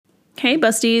Hey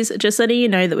busties, just letting you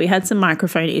know that we had some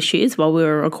microphone issues while we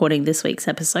were recording this week's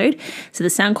episode, so the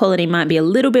sound quality might be a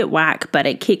little bit whack, but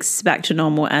it kicks back to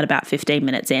normal at about 15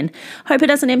 minutes in. Hope it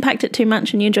doesn't impact it too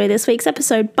much and you enjoy this week's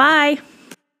episode. Bye!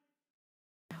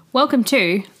 Welcome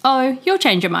to Oh, You'll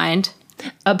Change Your Mind,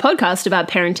 a podcast about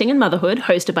parenting and motherhood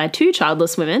hosted by two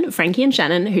childless women, Frankie and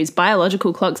Shannon, whose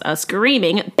biological clocks are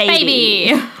screaming baby.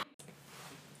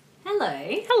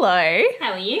 Hello. Hello.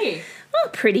 How are you? Oh,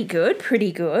 pretty good,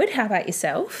 pretty good. How about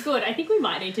yourself? Good. I think we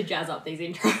might need to jazz up these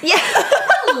intros. Yeah.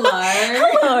 Hello.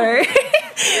 Hello.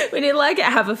 We need to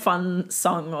have a fun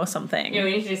song or something. Yeah,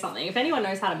 we need to do something. If anyone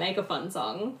knows how to make a fun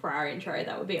song for our intro,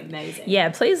 that would be amazing. Yeah,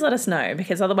 please let us know,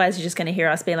 because otherwise you're just going to hear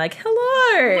us being like,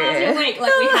 hello. How's your week?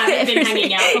 Like, we haven't been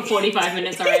hanging out for 45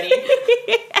 minutes already.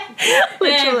 Yeah,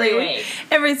 literally. Every week.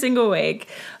 Every single week.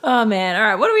 Oh, man. All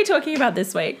right, what are we talking about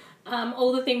this week?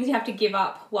 All the things you have to give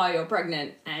up while you're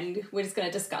pregnant, and we're just going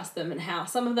to discuss them and how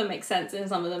some of them make sense and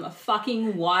some of them are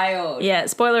fucking wild. Yeah,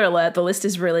 spoiler alert, the list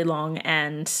is really long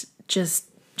and just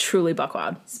truly buck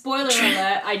wild. Spoiler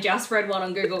alert, I just read one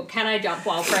on Google, can I jump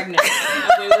while pregnant?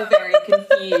 And we were very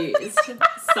confused.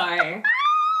 So,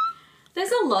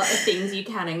 there's a lot of things you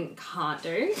can and can't do.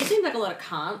 It seems like a lot of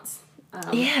can'ts.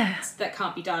 That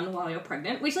can't be done while you're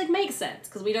pregnant, which makes sense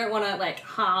because we don't want to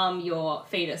harm your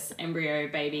fetus, embryo,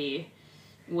 baby,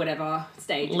 whatever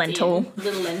stage lentil. It's in,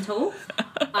 little lentil.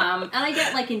 And I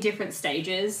get in different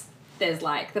stages. There's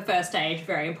the first stage,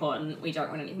 very important. We don't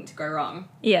want anything to go wrong.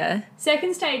 Yeah.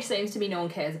 Second stage seems to be no one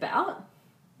cares about.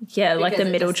 Yeah, the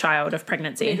middle child of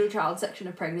pregnancy. Middle child section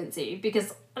of pregnancy,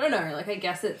 because I don't know. I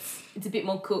guess it's a bit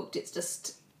more cooked. It's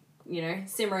just,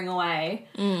 simmering away.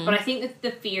 But I think that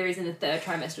the fear is in the third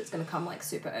trimester it's going to come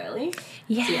super early.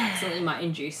 Yeah. So you absolutely might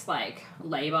induce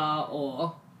labour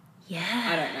or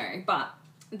I don't know. But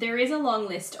there is a long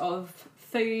list of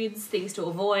foods, things to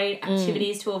avoid,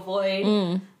 activities to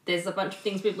avoid. There's a bunch of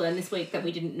things we've learned this week that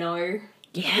we didn't know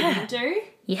we didn't do.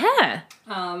 Yeah.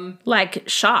 Like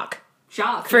shark.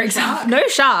 Shark. For example. No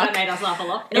shark. That made us laugh a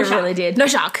lot. It really did. No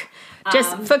shark.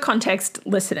 Just for context,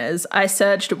 listeners, I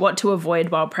searched what to avoid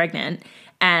while pregnant,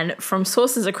 and from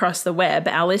sources across the web,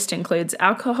 our list includes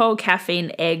alcohol,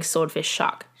 caffeine, egg, swordfish,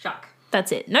 shark. Shark.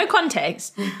 That's it. No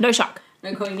context. No shark.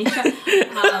 No calling me shark.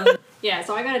 Yeah,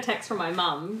 so I got a text from my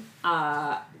mum,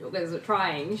 because we're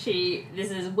trying.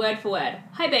 This is word for word.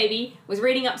 Hi, baby. Was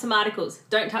reading up some articles.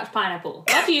 Don't touch pineapple.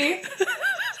 Love you.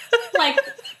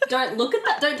 Don't look at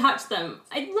that. Don't touch them.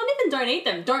 Not even don't eat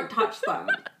them. Don't touch them.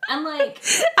 And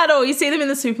at all. You see them in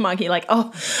the supermarket, you're like,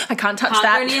 oh, I can't touch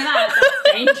that. Can't do any of that.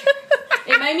 That's dangerous.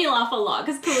 It made me laugh a lot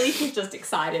because Khalees was just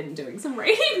excited and doing some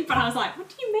reading, but I was like, what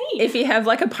do you mean? If you have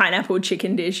a pineapple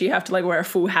chicken dish, you have to wear a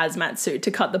full hazmat suit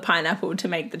to cut the pineapple to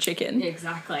make the chicken.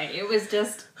 Exactly. It was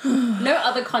just no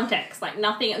other context,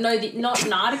 nothing, not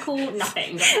an article,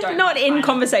 nothing. Don't not in pineapple.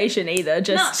 Conversation either,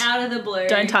 just not out of the blue.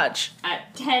 Don't touch.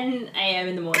 At 10 a.m.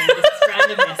 in the morning, this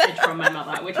random message from my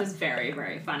mother, which was very,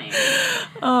 very funny.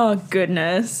 Oh,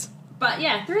 goodness. But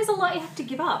yeah, there is a lot you have to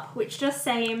give up, which just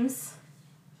seems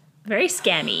very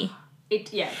scammy.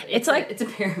 It's a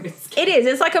pyramid scheme. It is.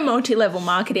 It's a multi-level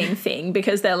marketing thing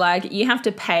because they're you have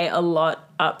to pay a lot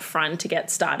up front to get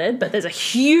started, but there's a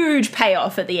huge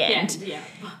payoff at the end. Yeah.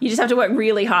 You just have to work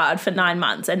really hard for 9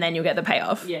 months and then you'll get the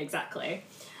payoff. Yeah, exactly.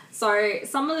 So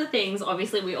some of the things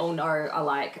obviously we all know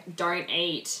are don't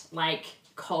eat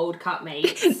cold cut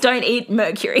meat. Don't eat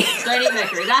mercury. Don't eat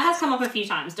mercury. That has come up a few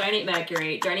times. Don't eat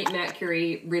mercury. Don't eat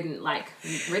mercury riddled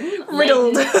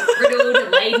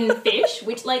laden fish,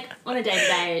 which on a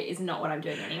day-to-day is not what I'm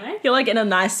doing anyway. You're in a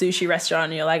nice sushi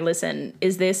restaurant and you're listen,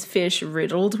 is this fish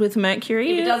riddled with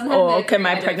mercury? If it doesn't have or mercury, can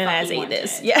my pregnant ass eat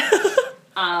this? It. Yeah.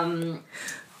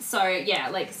 So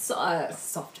yeah,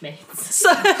 soft meats.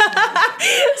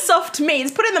 Soft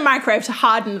meats. Put it in the microwave to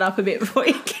harden it up a bit before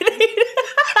you can eat it.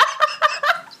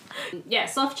 Yeah,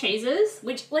 soft cheeses,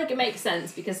 which it makes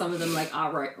sense because some of them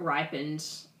are ripened,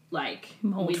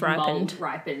 mold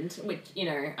ripened, which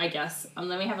I guess.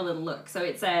 Let me have a little look. So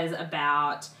it says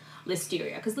about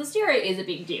listeria, because listeria is a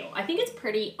big deal. I think it's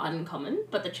pretty uncommon,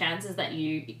 but the chances that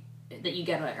you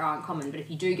get it are uncommon. But if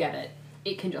you do get it,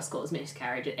 it can just cause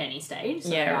miscarriage at any stage.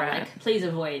 So right. Please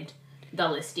avoid the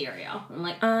listeria.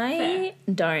 I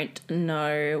don't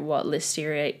know what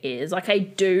listeria is. I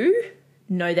do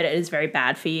know that it is very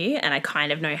bad for you, and I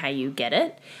kind of know how you get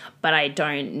it, but I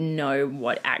don't know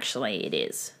what actually it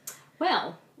is.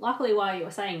 Well, luckily while you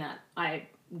were saying that, I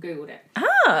Googled it.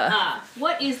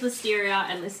 What is listeria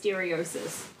and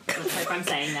listeriosis? I hope I'm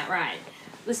saying that right.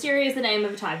 Listeria is the name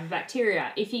of a type of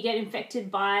bacteria. If you get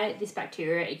infected by this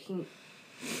bacteria,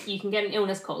 you can get an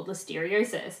illness called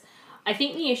listeriosis. I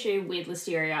think the issue with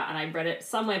listeria, and I read it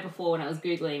somewhere before when I was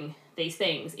Googling these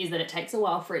things, is that it takes a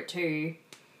while for it to,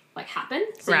 like, happen.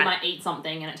 So you might eat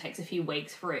something and it takes a few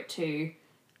weeks for it to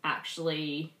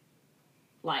actually,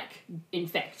 like,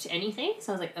 infect anything.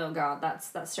 So I was like, oh, God,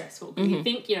 that's stressful. Because you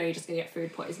think, you're just going to get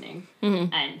food poisoning.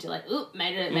 And you're like, oop,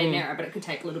 made an error, but it could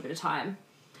take a little bit of time.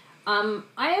 I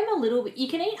am a little bit... You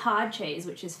can eat hard cheese,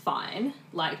 which is fine,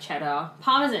 like cheddar.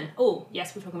 Parmesan. Oh,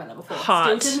 yes, we were talking about that before.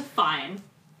 Hot. Stilton, fine.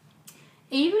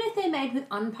 Even if they're made with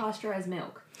unpasteurised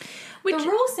milk. The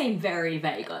rules seem very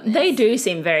vague on this. They do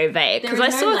seem very vague. Because I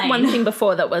saw one thing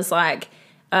before that was like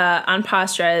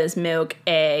unpasteurised milk,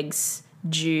 eggs,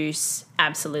 juice,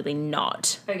 absolutely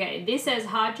not. Okay, this says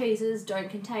hard cheeses don't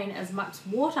contain as much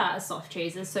water as soft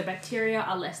cheeses, so bacteria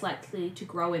are less likely to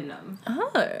grow in them.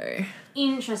 Oh.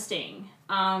 Interesting.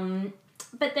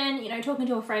 But then, talking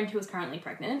to a friend who is currently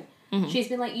pregnant, she's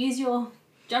been like, use your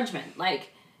judgment.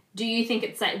 Like, do you think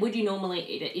it's safe? Would you normally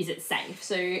eat it? Is it safe?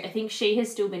 So I think she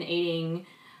has still been eating,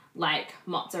 like,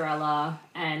 mozzarella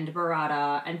and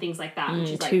burrata and things like that.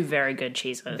 Which is, two very good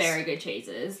cheeses. Very good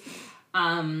cheeses.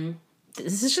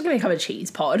 This is just going to become a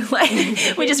cheese pod. Like,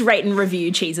 we just rate and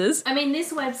review cheeses. I mean,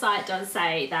 this website does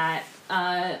say that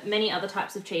many other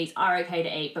types of cheese are okay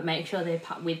to eat, but make sure they're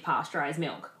with pasteurised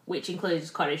milk, which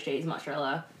includes cottage cheese,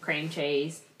 mozzarella, cream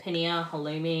cheese, paneer,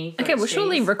 halloumi. Okay, well,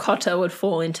 surely ricotta would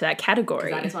fall into that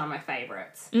category. That is one of my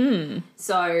favourites.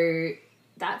 So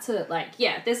that's there's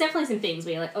definitely some things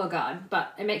where you're like, oh, God,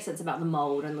 but it makes sense about the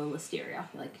mould and the listeria,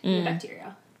 like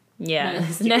bacteria. Yeah.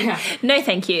 No,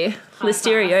 thank you.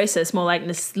 Listeriosis, more like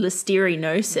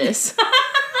listerinosis.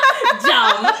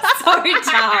 Dumb. So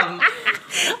dumb.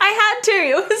 I had to.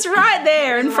 It was right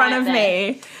there in front of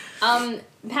me.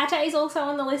 Pate is also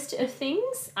on the list of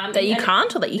things. That you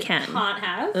can't or that you can? Can't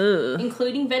have. Ooh.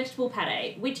 Including vegetable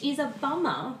pate, which is a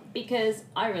bummer because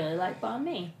I really like banh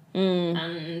mi.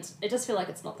 And I just feel like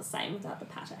it's not the same without the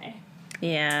pate.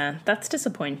 Yeah, that's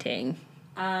disappointing.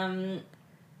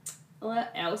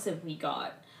 What else have we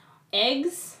got?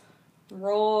 Eggs,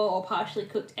 raw or partially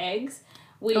cooked eggs.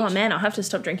 Which... Oh, man, I'll have to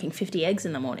stop drinking 50 eggs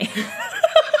in the morning.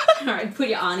 All right, put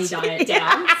your Arnie diet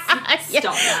down.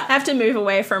 Stop that. I have to move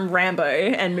away from Rambo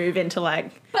and move into,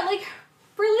 like... But, like,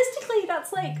 realistically,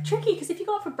 that's, like, tricky because if you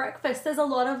go out for breakfast, there's a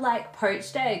lot of, like,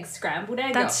 poached eggs, scrambled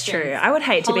eggs. That's true. I would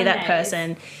hate to be that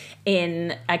person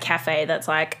in a cafe that's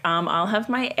like, I'll have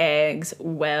my eggs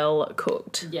well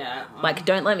cooked. Yeah. Like,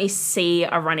 don't let me see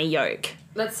a runny yolk.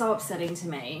 That's so upsetting to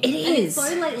me. It is. And it's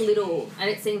so, like, little. And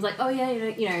it seems like, oh, yeah,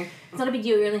 it's not a big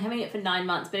deal. You're only having it for 9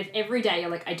 months. But if every day you're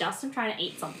like, I just am trying to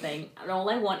eat something and all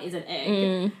I want is an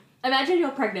egg. Imagine you're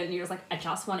pregnant and you're just like, I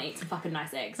just want to eat some fucking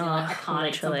nice eggs. And you're like, I can't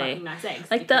eat some fucking nice eggs.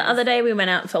 Like the other day we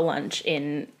went out for lunch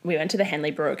we went to the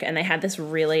Henley Brook and they had this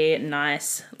really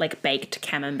nice, like, baked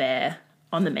camembert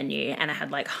on the menu, and I had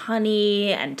like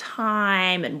honey and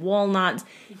thyme and walnuts.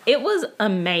 It was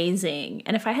amazing.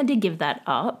 And if I had to give that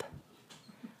up,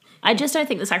 I just don't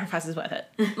think the sacrifice is worth it.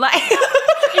 Like,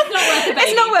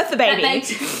 it's not worth the baby.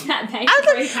 It's not worth the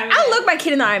baby. I'll look my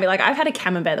kid in the eye and be like, I've had a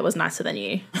camembert that was nicer than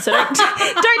you. So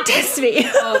don't test me.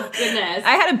 Oh, goodness.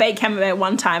 I had a baked camembert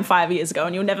one time 5 years ago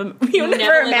and you'll never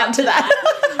amount to that.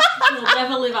 You'll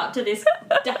never live up to this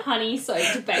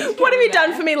honey-soaked baked camembert. What have you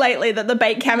done for me lately that the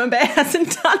baked camembert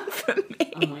hasn't done for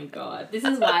me? Oh my God. This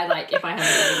is why, like, if I have a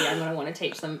baby, I'm going to want to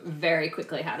teach them very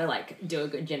quickly how to, like, do a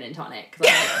good gin and tonic.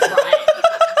 Because I'm like, right,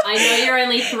 I know you're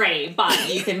only 3,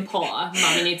 but you can pour.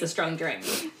 Mummy needs a strong drink.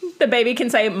 The baby can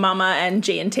say mama and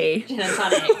G&T. Gin and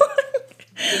tonic.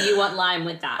 Do you want lime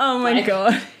with that? Oh my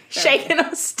God. Shaken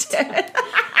or stirred.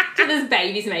 So there's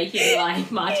babies making,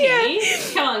 like, martinis.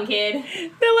 Yeah. Come on, kid.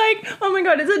 They're like, oh my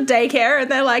God, it's a daycare.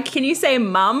 And they're like, can you say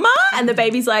mama? And the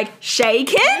baby's like,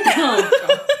 shaken? Oh,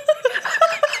 God.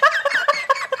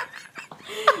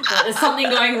 There's something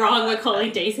going wrong. We're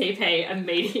calling DCP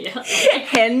immediately.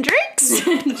 Hendrix?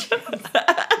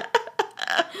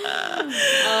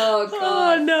 Oh, God.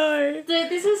 Oh, no.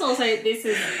 This is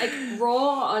like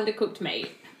raw, undercooked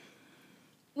meat.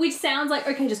 Which sounds like,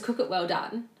 okay, just cook it well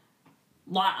done.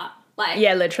 Blah. Like,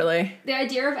 yeah, literally. The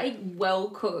idea of a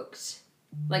well-cooked,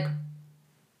 like,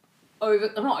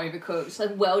 not overcooked,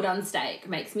 like, well-done steak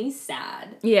makes me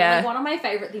sad. Yeah. Like, one of my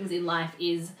favourite things in life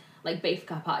is, like, beef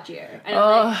carpaccio. And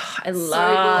I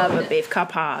love a beef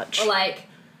carpaccio. Or, like,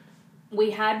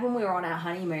 we had when we were on our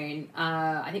honeymoon,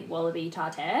 I think wallaby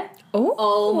tartare.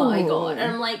 Oh my God.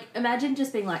 And I'm like, imagine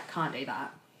just being like, can't do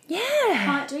that. Yeah.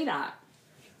 Can't do that.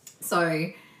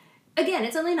 So, again,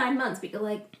 it's only 9 months, but you're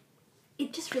like,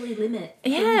 it just really limits.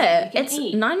 Yeah, it's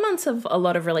eat. 9 months of a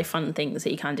lot of really fun things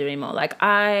that you can't do anymore. Like,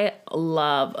 I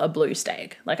love a blue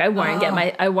steak. Like, I won't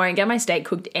get my steak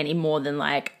cooked any more than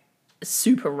like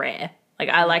super rare. Like,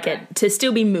 I like it to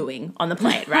still be mooing on the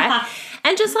plate, right?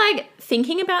 And just, like,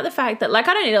 thinking about the fact that, like,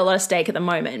 I don't eat a lot of steak at the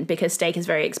moment because steak is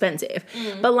very expensive.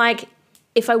 But, like,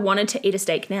 if I wanted to eat a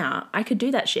steak now, I could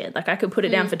do that shit. Like, I could put it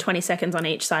down for 20 seconds on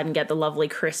each side and get the lovely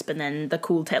crisp and then the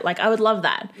cool taste. Like, I would love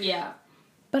that. Yeah.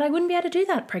 But I wouldn't be able to do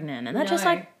that pregnant. And that just,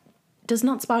 like, does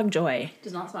not spark joy.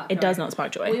 Does not spark joy. It does not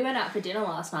spark joy. We went out for dinner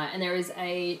last night and there is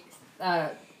a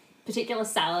particular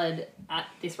salad at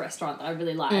this restaurant that I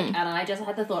really like, and I just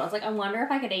had the thought, I was like, I wonder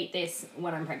if I could eat this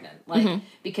when I'm pregnant, like,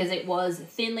 because it was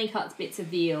thinly cut bits of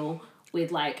veal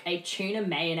with, like, a tuna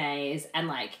mayonnaise and,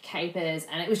 like, capers,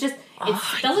 and it was just,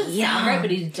 it doesn't sound great,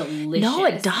 but it's delicious. No,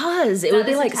 it does. It would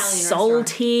be, like,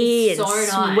 salty and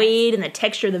sweet, and the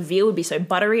texture of the veal would be so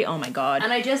buttery. Oh, my God.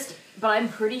 And but I'm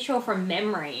pretty sure from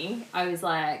memory, I was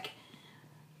like,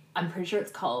 I'm pretty sure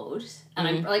it's cold,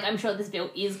 and I'm sure this veal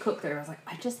is cooked through. I was like,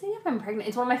 I just think if I'm pregnant,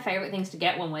 it's one of my favourite things to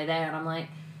get when we're there, and I'm like,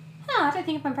 I don't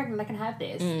think if I'm pregnant I can have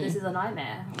this. This is a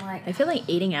nightmare. I'm like, I feel like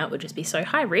eating out would just be so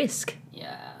high risk.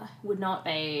 Yeah, would not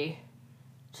be,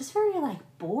 just very, like,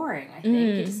 boring, I think.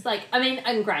 It just, like, I mean,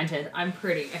 and granted, I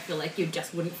feel like you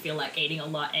just wouldn't feel like eating a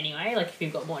lot anyway, like, if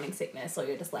you've got morning sickness, or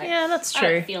you're just like, yeah, that's true.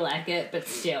 I don't feel like it, but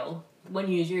still, when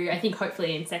I think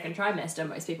hopefully in second trimester,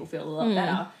 most people feel a lot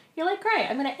better. You're like, great,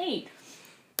 I'm going to eat.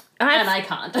 And I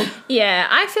can't. Yeah,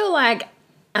 I feel like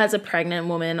as a pregnant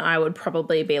woman, I would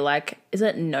probably be like, is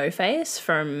it No Face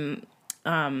from,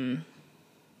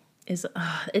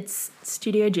 it's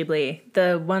Studio Ghibli,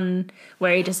 the one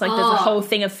where he just, like, there's a whole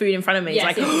thing of food in front of me.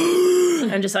 Yes, he's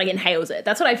like, and just, like, inhales it.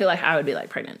 That's what I feel like I would be like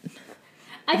pregnant.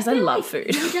 Because I love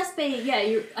food. You just be,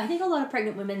 I think a lot of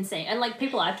pregnant women say, and, like,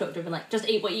 people I've talked to have been like, just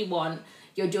eat what you want.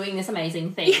 You're doing this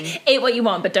amazing thing. Eat what you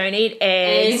want, but don't eat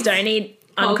eggs. Don't eat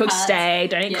uncooked steak.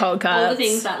 Don't eat cold cuts. All the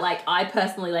things that, like, I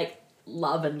personally, like,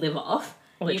 love and live off.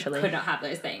 Literally. You could not have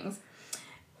those things.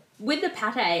 With the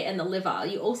pate and the liver,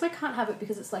 you also can't have it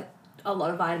because it's, like, a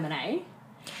lot of vitamin A.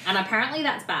 And apparently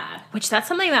that's bad. That's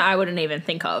something that I wouldn't even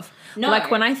think of. No.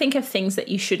 Like, when I think of things that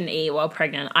you shouldn't eat while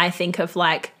pregnant, I think of,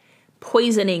 like,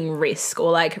 poisoning risk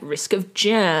or, like, risk of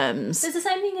germs. There's the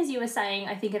same thing as you were saying,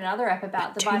 I think, in another app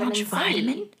about the vitamin C.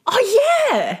 Vitamin? Oh,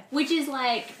 yeah! Which is,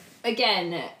 like,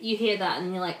 again, you hear that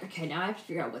and you're like, okay, now I have to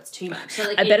figure out what's too much. So,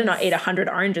 like, I better not eat 100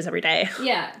 oranges every day.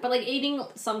 Yeah, but, like, eating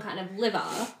some kind of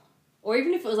liver, or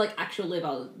even if it was, like, actual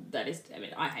liver, that is, I mean,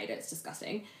 I hate it, it's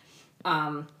disgusting,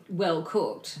 well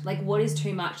cooked. Like, what is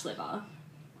too much liver?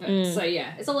 So,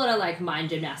 yeah, it's a lot of, like,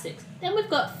 mind gymnastics. Then we've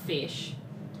got fish.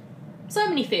 So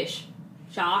many fish.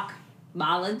 Shark,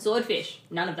 marlin, swordfish.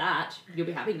 None of that. You'll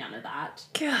be having none of that.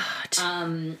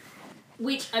 God.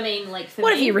 Which, I mean, like, for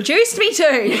what me... have you reduced me to?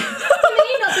 For me,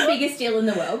 not the biggest deal in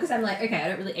the world, because I'm like, okay, I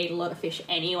don't really eat a lot of fish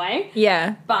anyway.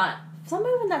 Yeah. But some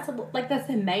women, that's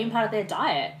the main part of their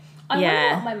diet. I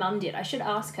wonder what my mum did. I should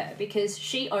ask her, because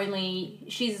she's... What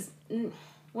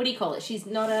do you call it? She's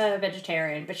not a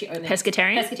vegetarian, but she only...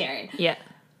 Pescatarian? Pescatarian. Yeah.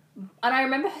 And I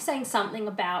remember her saying something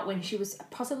about when she was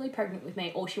possibly pregnant with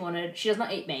me, she does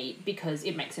not eat meat because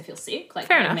it makes her feel sick. Like,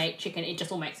 fair enough. Meat, chicken, it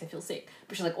just all makes her feel sick.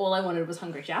 But she's like, all I wanted was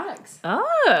Hungry Jack's.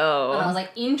 Oh. And I was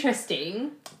like,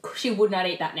 interesting. She would not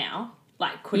eat that now.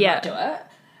 Like, could not do it.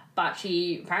 But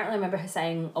apparently I remember her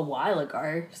saying a while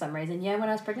ago, for some reason, when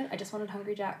I was pregnant, I just wanted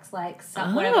Hungry Jack's, like,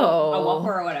 whatever, a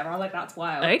Whopper or whatever. I was like, that's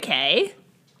wild. Okay.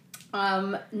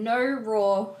 No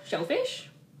raw shellfish.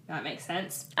 That makes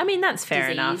sense. I mean, that's fair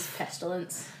enough.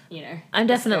 Pestilence, you know. I'm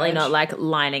definitely not, like,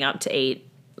 lining up to eat,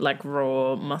 like,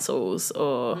 raw mussels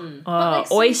or like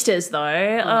oysters, though.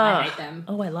 I hate them.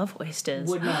 Oh, I love oysters.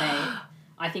 Would not eat.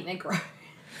 I think they're gross.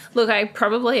 Look, I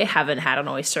probably haven't had an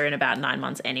oyster in about 9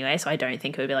 months anyway, so I don't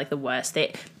think it would be, like, the worst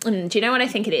thing. Do you know what I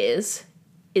think it is?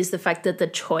 Is the fact that the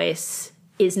choice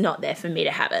is not there for me to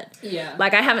have it. Yeah.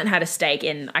 Like, I haven't had a steak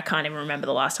I can't even remember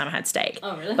the last time I had steak.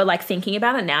 Oh, really? But, like, thinking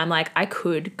about it now, I'm like, I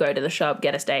could go to the shop,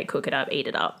 get a steak, cook it up, eat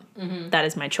it up. Mm-hmm. That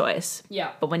is my choice. Yeah.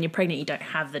 But when you're pregnant, you don't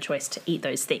have the choice to eat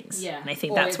those things. Yeah. And I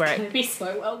think that's where it's going to be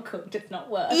so well cooked, it's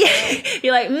not worth it.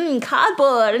 You're like,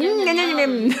 cardboard.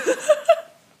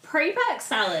 Pre-packed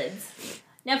salads.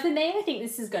 Now, for me, I think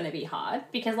this is going to be hard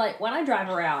because, like, when I drive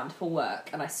around for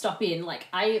work and I stop in, like,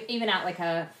 I even out, like,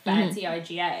 a fancy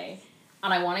IGA...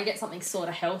 and I want to get something sort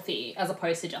of healthy as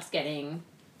opposed to just getting,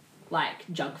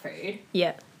 like, junk food.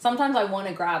 Yeah. Sometimes I want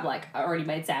to grab, like, an already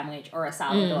made sandwich or a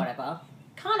salad or whatever.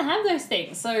 Can't have those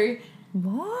things. So...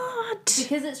 What?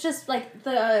 Because it's just, like,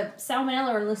 the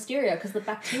salmonella and listeria because the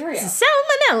bacteria.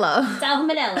 Salmonella?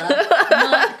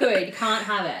 Not good. You can't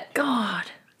have it. God.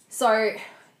 So,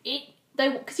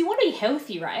 because you want to be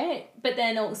healthy, right? But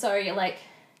then also, you're like,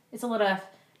 it's a lot of...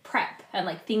 prep and,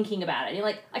 like, thinking about it. You're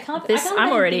like,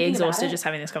 I'm already exhausted just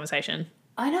having this conversation.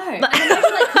 I know. And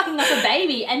imagine like cooking up a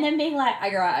baby and then being like,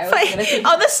 "You're right, I was gonna think."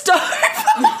 On the stove.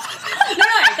 No,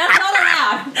 that's not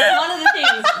allowed. One of the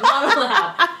things not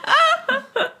allowed.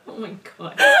 Oh my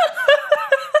god.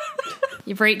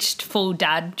 You've reached full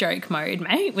dad joke mode,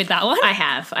 mate, with that one. I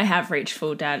have reached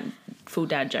full dad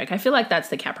joke. I feel like that's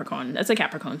the Capricorn. That's a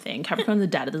Capricorn thing. Capricorn's the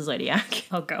dad of the zodiac.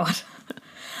 Oh god.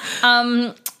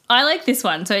 I like this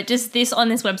one. So this on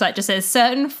this website just says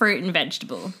certain fruit and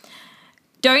vegetable.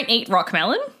 Don't eat rock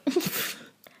melon.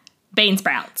 Bean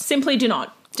sprouts. Simply do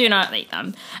not. Do not eat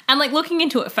them. And like looking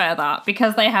into it further,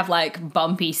 because they have like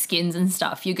bumpy skins and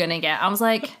stuff, you're gonna get, I was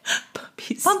like,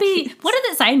 bumpy, what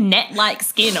did it say? Net-like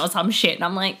skin or some shit. And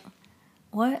I'm like,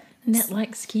 what?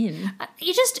 Net-like skin.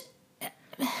 You just,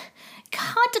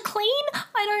 hard to clean?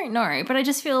 I don't know. But I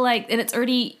just feel like, and it's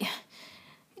already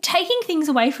taking things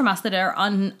away from us that are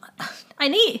I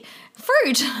need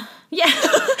fruit. Yeah.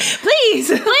 Please,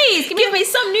 give me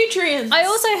some nutrients. I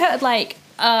also heard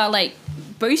like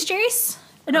boost juice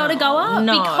in order to go up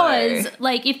because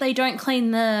like if they don't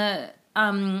clean the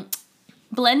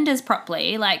blenders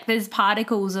properly, like there's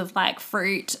particles of like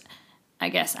fruit, I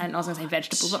guess, and I was gonna say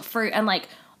vegetables, but fruit and like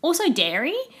also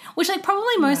dairy, which like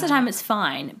probably most of the time it's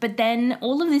fine, but then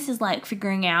all of this is like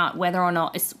figuring out whether or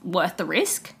not it's worth the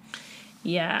risk.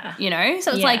 Yeah. You know?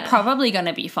 So it's like probably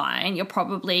gonna be fine. You're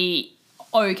probably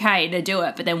okay to do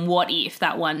it, but then what if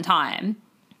that one time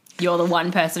you're the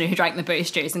one person who drank the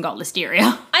boost juice and got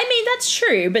listeria? I mean, that's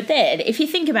true, but then if you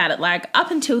think about it, like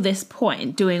up until this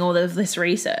point, doing all of this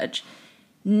research,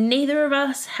 neither of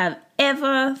us have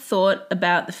ever thought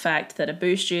about the fact that a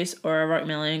boost juice or a rock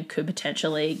melon could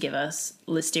potentially give us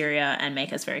listeria and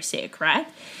make us very sick, right?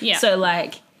 Yeah. So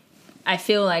like, I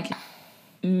feel like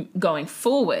going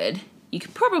forward, you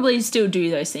could probably still do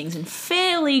those things in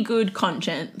fairly good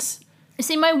conscience.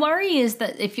 See, my worry is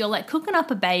that if you're like cooking up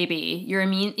a baby, your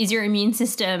immune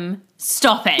system,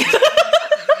 stop it.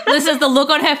 This is the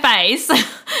look on her face.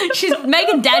 She's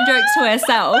making dad jokes to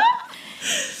herself.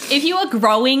 If you are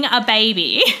growing a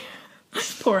baby,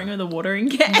 pouring her the watering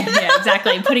can. Yeah,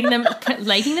 exactly.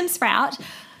 Making them sprout.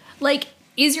 Like,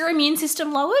 is your immune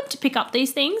system lowered to pick up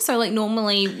these things? So like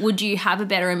normally would you have a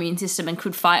better immune system and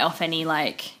could fight off any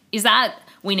like, is that...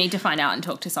 We need to find out and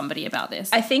talk to somebody about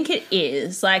this. I think it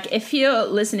is. Like, if you're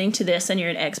listening to this and you're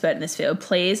an expert in this field,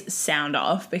 please sound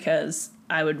off because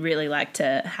I would really like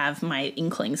to have my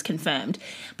inklings confirmed.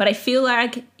 But I feel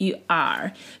like you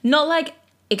are. Not, like,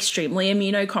 extremely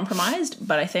immunocompromised,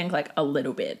 but I think, like, a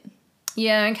little bit.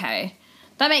 Yeah, okay.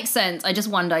 That makes sense. I just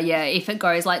wonder, if it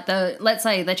goes like let's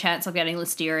say the chance of getting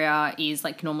listeria is,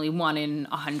 like, normally 1 in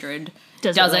 100.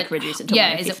 Does it like reduce it to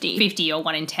 1 in 50? Is it 50 or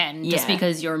 1 in 10? Just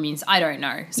because your immune... I don't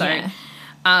know. So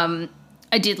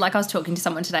I did, like I was talking to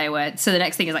someone today so the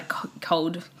next thing is like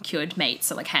cold cured meats,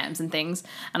 so like hams and things.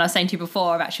 And I was saying to you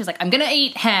before about, she was like, I'm going to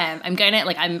eat ham. I'm going to,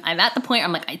 like, I'm at the point,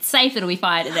 I'm like, it's safe, it'll be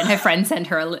fine. And then her friend sent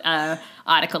her a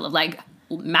article of like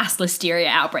mass listeria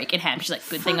outbreak in ham. She's like,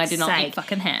 good thing I did not eat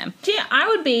fucking ham. Yeah, I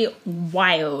would be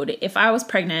wild if I was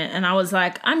pregnant and I was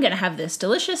like, I'm going to have this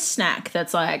delicious snack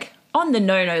that's like... on the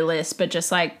no-no list, but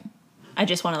just like, I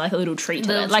just want like a little treat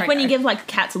to it. Like when you give like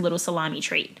cats a little salami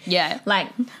treat. Yeah. Like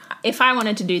if I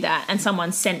wanted to do that and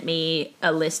someone sent me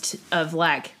a list of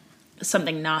like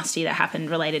something nasty that happened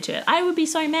related to it, I would be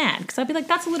so mad because I'd be like,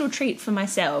 that's a little treat for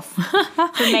myself.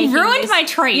 You've ruined my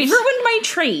treat. You've ruined my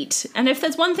treat. And if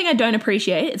there's one thing I don't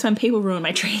appreciate, it's when people ruin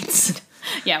my treats.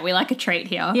 Yeah, we like a treat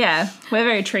here. Yeah, we're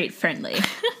very treat friendly.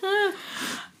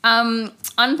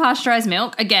 Unpasteurized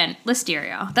milk, again,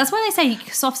 listeria. That's why they say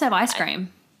soft serve ice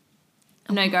cream.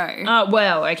 No go.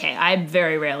 Well, okay. I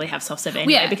very rarely have soft serve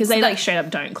anyway because they like straight up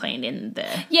don't clean in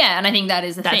there. Yeah, and I think that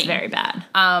is the thing. That's very bad.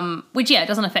 Which, it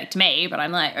doesn't affect me, but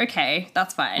I'm like, okay,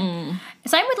 that's fine.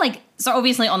 Same with like, so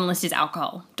obviously on the list is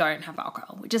alcohol. Don't have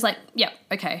alcohol, which is like, yep,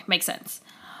 okay, makes sense.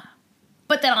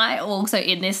 But then I also,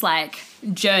 in this like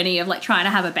journey of like trying to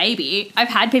have a baby, I've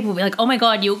had people be like, oh my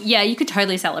God, you could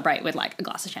totally celebrate with like a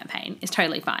glass of champagne. It's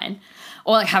totally fine.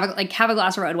 Or like have a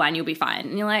glass of red wine, you'll be fine.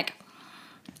 And you're like,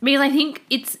 because I think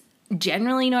it's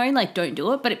generally known, like don't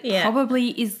do it, but it probably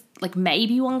is like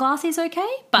maybe 1 glass is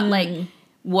okay. But like,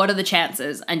 what are the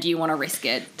chances and do you want to risk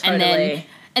it? Totally.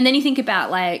 And then you think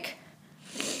about like,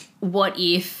 what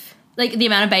if, like the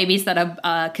amount of babies that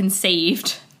are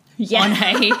conceived on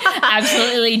a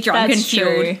absolutely drunken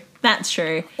fueled. That's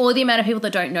true. Or the amount of people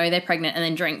that don't know they're pregnant and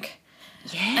then drink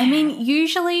Yeah. I mean,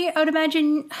 usually I would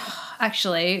imagine,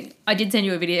 actually, I did send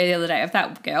you a video the other day of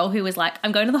that girl who was like,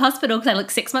 I'm going to the hospital because I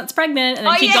look 6 months pregnant. And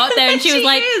then she got there and she was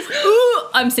like, ooh,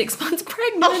 I'm 6 months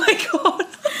pregnant. Oh my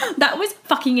God. That was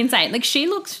fucking insane. Like, she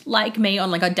looked like me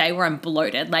on like a day where I'm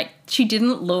bloated. Like, she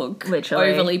didn't look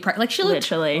overly pregnant. Like, she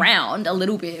looked round a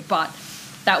little bit, but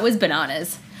that was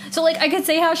bananas. So, like, I could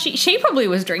see how she probably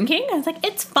was drinking. I was like,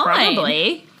 it's fine.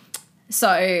 Probably. So,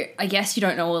 I guess you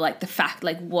don't know, like, the fact,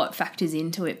 like, what factors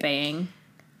into it being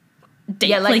deep.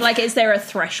 Yeah, like is there a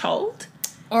threshold?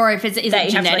 Or if is it that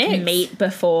you genetics? have to, like, meet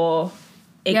before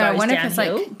it goes downhill? I wonder if it's,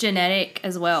 like, genetic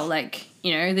as well. Like,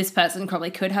 you know, this person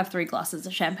probably could have 3 glasses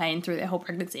of champagne through their whole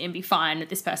pregnancy and be fine.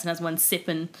 This person has 1 sip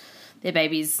and their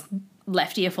baby's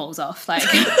left ear falls off. Like,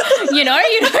 you know,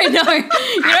 you don't know.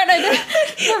 You don't know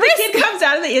the kid comes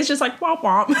out and the ear's just like, womp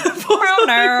womp. Oh,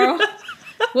 no.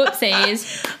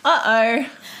 Whoopsies. Uh-oh.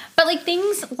 But, like,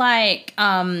 things like,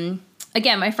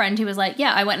 again, my friend who was like,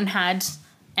 yeah, I went and had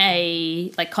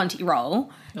a, like, Conti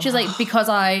roll. She was like, because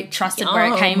I trusted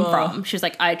where it came from. She was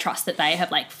like, I trust that they have,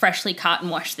 like, freshly cut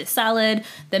and washed this salad,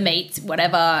 the meats,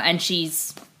 whatever, and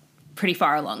she's pretty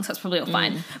far along, so it's probably all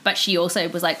fine. But she also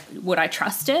was like, would I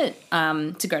trust it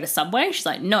to go to Subway? She's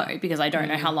like, no, because I don't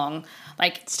know how long,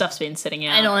 like... Stuff's been sitting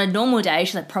out. And on a normal day,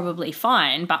 she's like, probably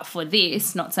fine, but for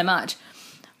this, not so much.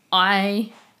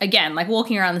 Again, like,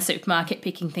 walking around the supermarket,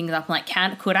 picking things up, I'm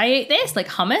like, could I eat this? Like,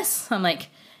 hummus? I'm like,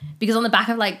 because on the back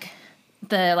of, like,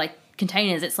 the, like,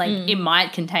 containers, it's like, it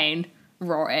might contain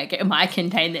raw egg, it might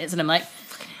contain this, and I'm like,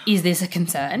 is this a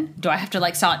concern? Do I have to,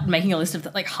 like, start making a list of,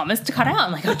 like, hummus to cut out?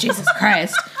 I'm like, oh, Jesus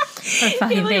Christ. What a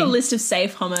fucking you have, like, thing. a list of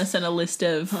safe hummus and a list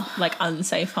of, like,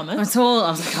 unsafe hummus. That's all. I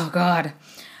was like, oh, God.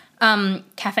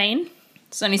 Caffeine.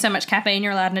 There's only so much caffeine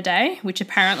you're allowed in a day, which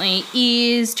apparently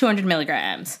is 200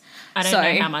 milligrams. I don't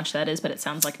know how much that is, but it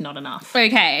sounds like not enough.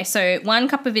 Okay, so 1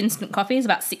 cup of instant coffee is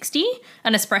about 60.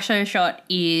 An espresso shot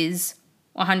is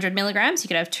 100 milligrams. You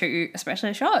could have 2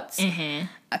 espresso shots. Mm-hmm.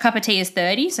 A cup of tea is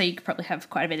 30, so you could probably have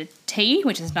quite a bit of tea,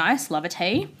 which is nice. Love a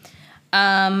tea.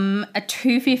 A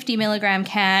 250 milligram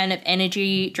can of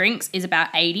energy drinks is about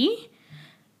 80.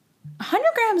 100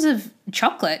 grams of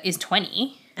chocolate is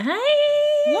 20.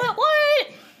 Hey! What?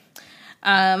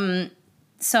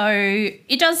 So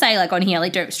it does say, like, on here,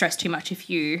 like, don't stress too much if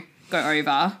you go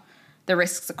over. The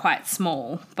risks are quite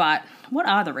small, but what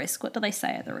are the risks? What do they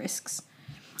say are the risks?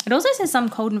 It also says some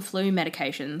cold and flu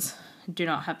medications do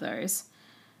not have those.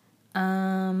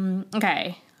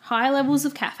 Okay. High levels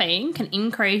of caffeine can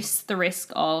increase the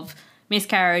risk of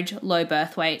miscarriage, low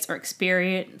birth weights, or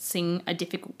experiencing a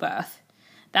difficult birth.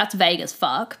 That's vague as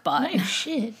fuck, but... Oh,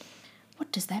 shit.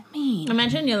 What does that mean?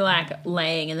 Imagine you're, like,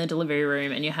 laying in the delivery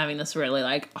room and you're having this really,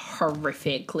 like,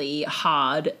 horrifically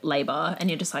hard labour and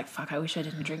you're just like, fuck, I wish I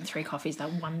didn't drink 3 coffees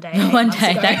that one day. One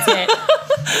day, that's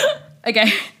it.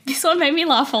 Okay, this one made me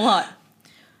laugh a lot.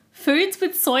 Foods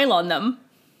with soil on them.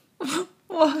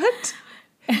 What?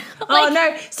 Oh,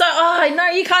 no. So, no,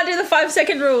 you can't do the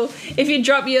 5-second rule. If you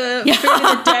drop your food in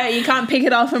the dirt, you can't pick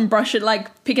it up and brush it,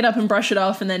 like, pick it up and brush it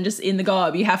off and then just in the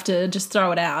gob. You have to just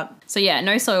throw it out. So, yeah,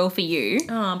 no soil for you.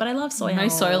 Oh, but I love soil. No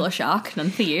soil or shark, none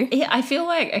for you. Yeah, I feel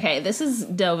like, okay, this is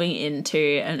delving into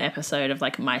an episode of,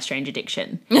 like, My Strange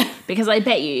Addiction. Because I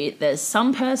bet you there's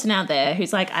some person out there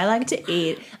who's like, I like to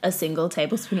eat a single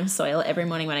tablespoon of soil every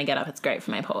morning when I get up. It's great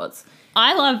for my pores.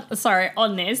 I love,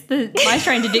 on this, My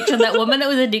Strange Addiction, that woman that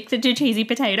was addicted to cheesy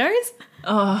potatoes.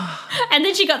 Oh. And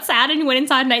then she got sad and went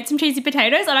inside and ate some cheesy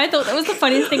potatoes, and I thought that was the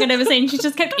funniest thing I'd ever seen. She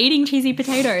just kept eating cheesy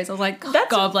potatoes. I was like,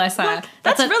 God bless her. Like,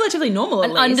 that's relatively normal,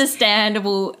 at an least.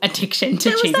 Understandable addiction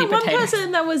to cheesy potatoes. There was that one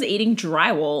person that was eating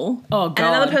drywall. Oh, God. And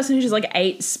another person who just, like,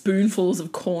 ate spoonfuls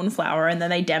of corn flour, and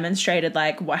then they demonstrated,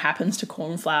 like, what happens to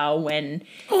corn flour when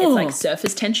it's, like,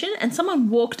 surface tension. And someone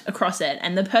walked across it,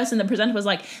 and the person, the presenter, was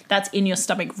like, that's in your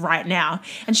stomach right now.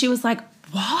 And she was like,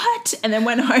 what? And then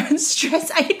went home and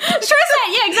stress ate.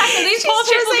 Yeah, exactly. These poor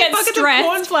people get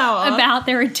stressed about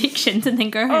their addictions and then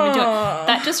go home and do it.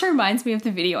 That just reminds me of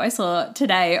the video I saw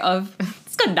today of,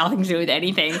 it's got nothing to do with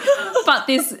anything, but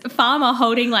this farmer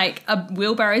holding, like, a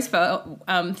wheelbarrow's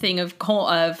thing of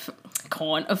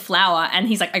flour, and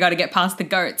he's like, I got to get past the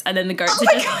goats, and then the goats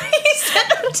God, he said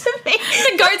that to me.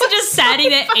 The goats are just standing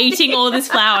there eating all this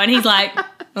flour, and he's like,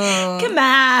 oh. Come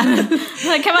on.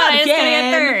 Like, come on, I just got to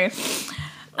get through.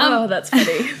 Oh, that's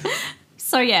funny.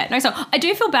 So, yeah. No, so I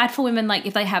do feel bad for women, like,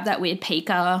 if they have that weird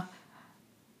pica.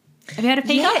 Have you heard of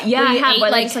pica? Yeah, I have. Eat,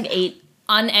 like, just, like, eat.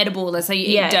 Unedible. So you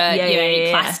eat dirt, eat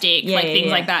plastic,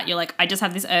 things like that. You're like, I just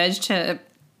have this urge to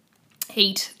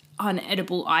eat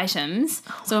unedible items.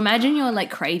 So imagine you're, like,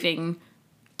 craving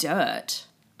dirt.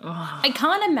 I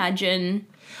can't imagine.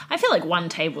 I feel like 1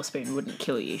 tablespoon wouldn't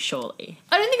kill you, surely.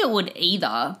 I don't think it would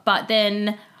either. But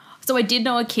then, so I did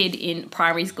know a kid in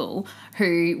primary school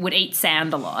who would eat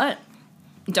sand a lot.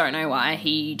 Don't know why,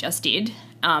 he just did.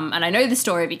 And I know the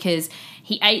story because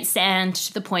he ate sand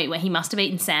to the point where he must have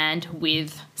eaten sand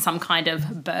with some kind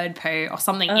of bird poo or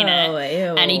something in it.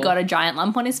 Ew. And he got a giant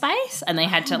lump on his face and they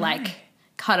had to like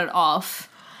cut it off.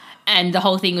 And the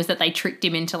whole thing was that they tricked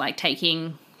him into like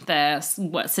taking the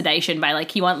sedation by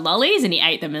like, you want lollies? And he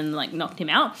ate them and like knocked him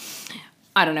out.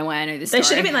 I don't know why I know this story. They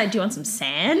should have been like, do you want some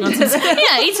sand?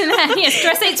 Yeah, eat some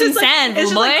stress eat some sand,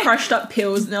 it's boy. just like crushed up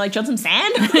pills and they're like, do you want some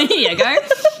sand? Here you go.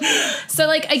 So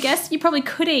like, I guess you probably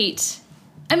could eat,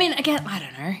 I mean, again, I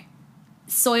don't know.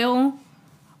 Soil.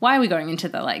 Why are we going into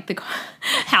the like the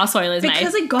how soil is made?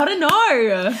 Because I gotta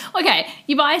know. Okay,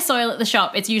 you buy soil at the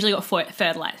shop. It's usually got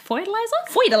fertilizer. Fertilizer.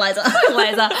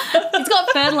 It's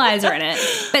got fertilizer in it.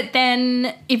 But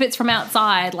then if it's from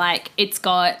outside, like it's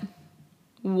got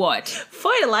what?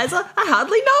 Fertilizer? I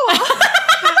hardly know her.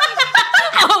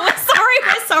 Oh, we're sorry.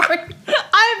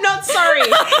 I'm not sorry.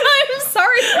 I'm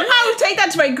sorry. I will take that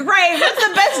to my grave. That's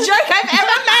the best joke I've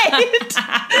ever made.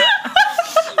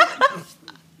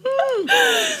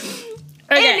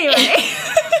 Okay. Anyway.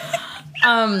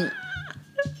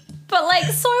 But like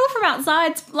soil from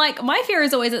outside, like my fear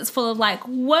is always it's full of like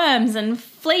worms and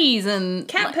fleas and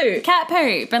cat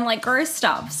poop and like gross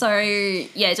stuff. So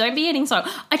yeah, don't be eating soil.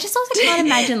 I just also can't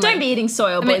imagine. Don't be eating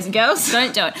soil, boys and girls.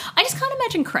 Don't do it. I just can't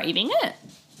imagine craving it.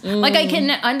 Like I can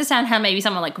understand how maybe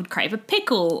someone like would crave a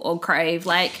pickle or crave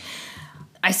like.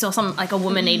 I saw a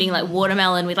woman eating like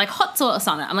watermelon with like hot sauce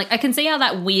on it. I'm like, I can see how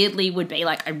that weirdly would be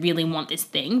like, I really want this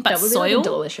thing, but that would soil, be like a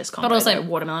delicious combo. But also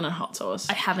watermelon and hot sauce.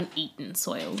 I haven't eaten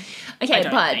soil. Okay,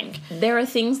 but there are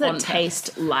things that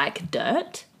taste like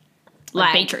dirt,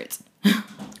 like beetroots.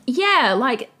 Yeah,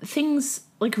 like things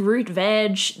like root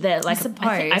veg. They're like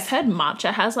I've heard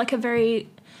matcha has like a very.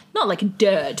 Not like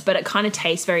dirt, but it kind of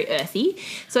tastes very earthy.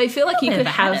 So I feel like you could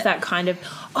have that kind of,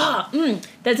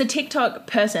 there's a TikTok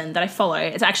person that I follow.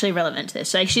 It's actually relevant to this.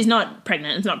 So like, she's not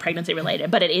pregnant. It's not pregnancy related,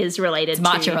 but it is related to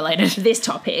matcha related. This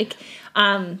topic.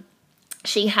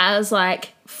 She has like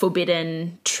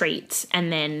forbidden treats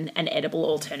and then an edible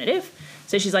alternative.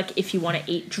 So she's like, if you want to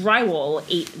eat drywall,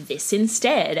 eat this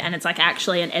instead. And it's like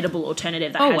actually an edible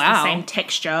alternative that has the same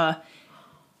texture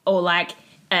or like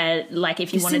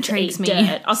if you wanted to eat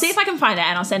dirt. I'll see if I can find it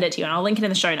and I'll send it to you and I'll link it in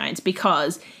the show notes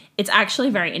because it's actually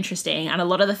very interesting. And a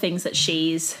lot of the things that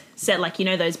she's said, like, you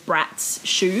know, those Bratz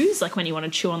shoes, like when you want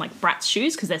to chew on like Bratz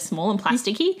shoes because they're small and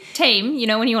plasticky. Team, you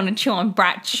know when you want to chew on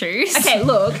Bratz shoes? Okay,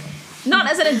 look. Not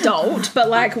as an adult, but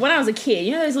like when I was a kid,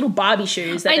 you know those little Barbie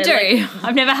shoes? That I do. Like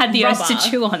I've never had the urge to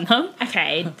chew on them.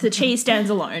 Okay, the cheese stands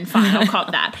alone. Fine, I'll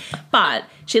cop that. But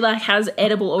she like has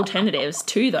edible alternatives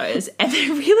to those, and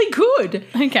they're really good.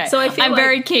 Okay, so I feel I'm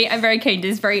very keen.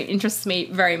 This very interests me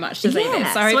very much to see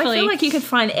this. So I feel like you could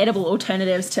find edible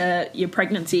alternatives to your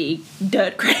pregnancy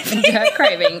dirt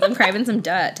cravings. I'm craving some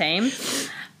dirt, team.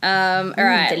 All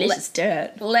right, delicious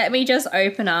dirt. Let me just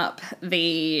open up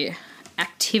the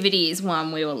activities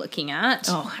one we were looking at.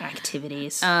 Oh,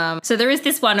 activities. So there is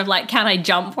this one of like, can I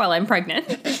jump while I'm pregnant?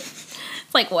 It's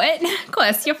like, what? Of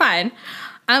course, you're fine.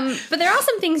 But there are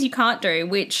some things you can't do,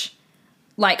 which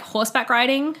like horseback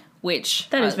riding, which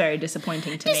that is very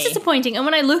disappointing to me. It's disappointing. And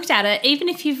when I looked at it, even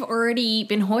if you've already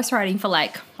been horse riding for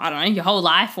like, I don't know, your whole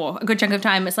life or a good chunk of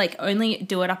time, it's like only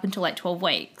do it up until like 12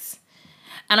 weeks.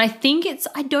 And I think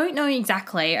I don't know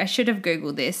exactly. I should have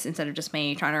Googled this instead of just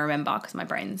me trying to remember because my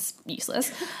brain's useless.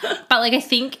 But like, I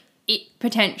think it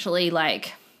potentially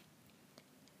like,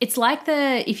 it's like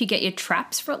if you get your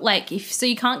traps for like, so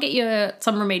you can't get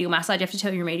some remedial massage. You have to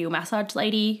tell your remedial massage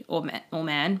lady or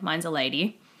man, mine's a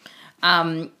lady.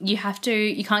 You can't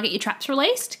get your traps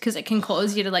released because it can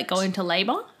cause you to like go into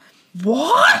labor.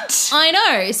 What? I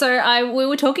know. So we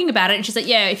were talking about it and she's like,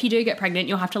 yeah, if you do get pregnant,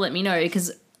 you'll have to let me know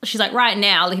because she's like, right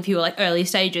now, like if you were like early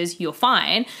stages, you're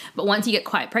fine. But once you get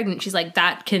quite pregnant, she's like,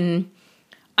 that can,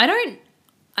 I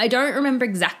don't remember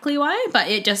exactly why, but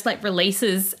it just like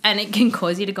releases and it can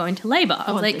cause you to go into labor.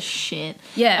 I was like, the shit.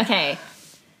 Yeah. Okay.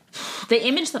 The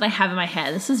image that I have in my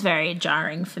head, this is very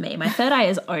jarring for me. My third eye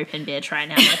is open, bitch, right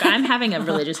now. Like I'm having a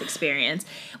religious experience.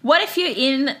 What if you're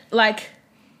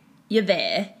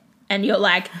there and you're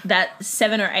like that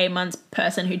 7 or 8 months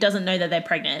person who doesn't know that they're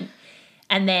pregnant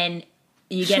and then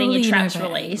you're getting your traps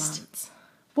released.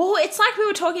 Well, it's like we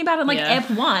were talking about in like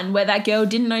Ep 1 where that girl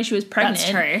didn't know she was pregnant.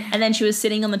 That's true. And then she was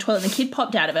sitting on the toilet and the kid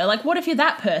popped out of her. Like, what if you're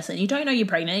that person? You don't know you're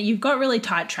pregnant. You've got really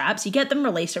tight traps. You get them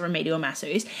released at remedial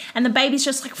masseuse and the baby's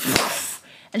just like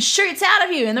and shoots out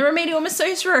of you in the remedial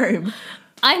masseuse room.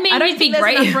 I mean, I don't you'd be think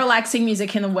there's enough great. relaxing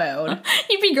music in the world.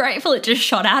 You'd be grateful it just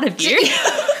shot out of you.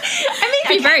 I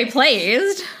mean, Be very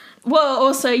pleased. well,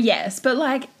 also, yes, but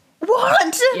like,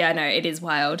 what? Yeah, no, it is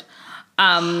wild.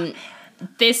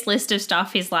 This list of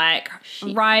stuff is like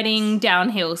riding,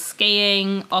 downhill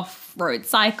skiing, off-road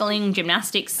cycling,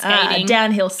 gymnastics, skating.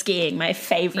 Downhill skiing, my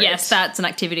favourite. Yes, that's an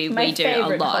activity we do a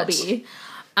favourite lot. hobby.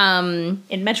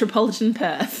 In metropolitan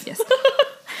Perth. Yes.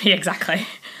 Yeah, exactly.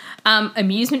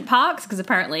 Amusement parks, because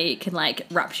apparently it can like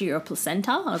rupture your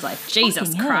placenta. I was like, Jesus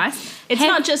Fucking hell. Christ. It's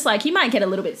not just like you might get a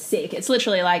little bit sick. It's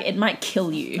literally like it might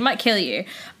kill you. It might kill you.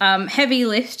 Heavy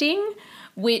lifting,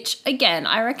 which again,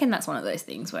 I reckon that's one of those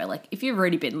things where like if you've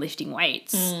already been lifting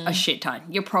weights a shit ton,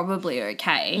 you're probably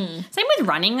okay. Same with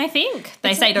running, I think.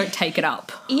 They say don't take it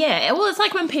up. Yeah, well, it's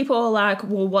like when people are like,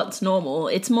 well, what's normal?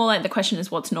 It's more like the question is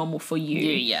what's normal for you.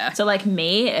 Yeah. So like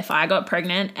me, if I got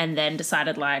pregnant and then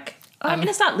decided like, I'm going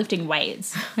to start lifting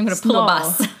weights. I'm going to pull a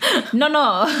bus. No.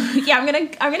 Yeah, I'm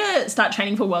going to start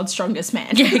training for World's Strongest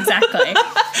Man. Yeah, exactly.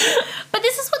 But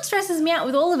this is what stresses me out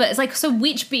with all of it. It's like, so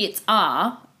which bits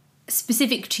are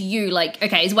specific to you? Like,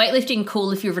 okay, is weightlifting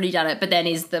cool if you've already done it, but then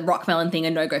is the rock melon thing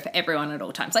a no-go for everyone at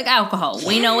all times? Like alcohol.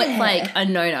 We know it's like a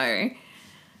no-no.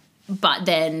 But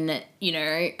then, you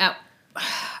know,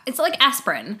 it's like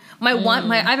aspirin. I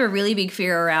have a really big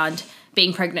fear around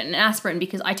being pregnant and aspirin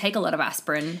because I take a lot of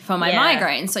aspirin for my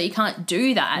migraine, so you can't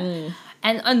do that.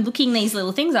 And I'm looking these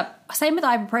little things up. Same with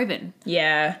ibuprofen.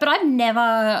 Yeah.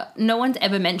 But no one's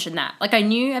ever mentioned that. Like I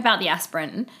knew about the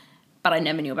aspirin, but I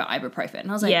never knew about ibuprofen.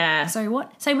 I was like, so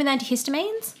what? Same with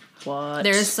antihistamines. What?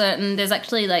 There's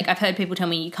actually like, I've heard people tell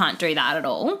me you can't do that at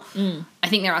all. I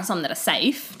think there are some that are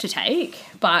safe to take,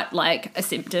 but like a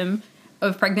symptom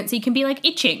of pregnancy can be like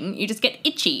itching. You just get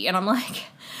itchy. And I'm like,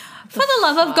 for the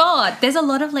love of God, there's a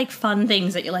lot of like fun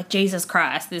things that you're like, Jesus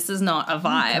Christ, this is not a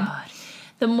vibe. God.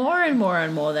 The more and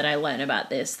more that I learn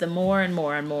about this, the more and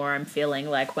more I'm feeling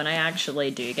like when I actually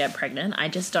do get pregnant, I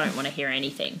just don't want to hear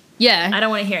anything. Yeah. I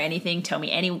don't want to hear anything. Tell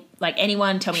me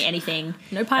anyone tell me anything.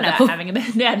 No pineapple.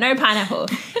 About no pineapple.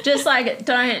 Just like,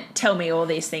 don't tell me all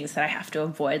these things that I have to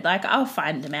avoid. Like, I'll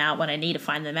find them out when I need to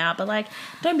find them out. But like,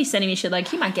 don't be sending me shit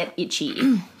like you might get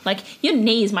itchy. Like your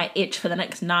knees might itch for the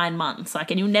next 9 months.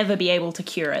 Like, and you'll never be able to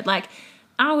cure it. Like,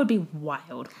 I would be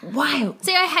wild.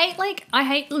 See, I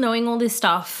hate knowing all this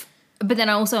stuff, but then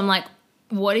I'm like,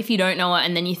 what if you don't know it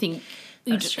and then you think,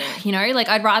 true. You know, like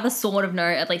I'd rather sort of know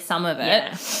at least some of it.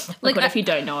 Yeah. Like what if you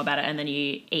don't know about it and then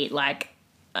you eat like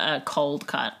a cold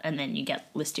cut and then you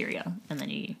get listeria and then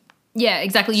you... Yeah,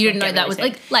 exactly. You didn't know that was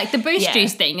like the boost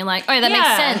juice thing. You're like, oh, that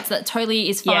makes sense. That totally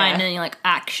is fine. Yeah. And then you're like,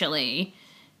 actually,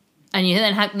 and you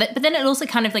then have, but then it also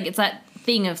kind of like, it's that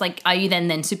thing of like, are you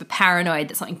then super paranoid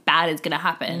that something bad is going to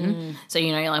happen? So,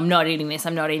 you know, you're like, I'm not eating this,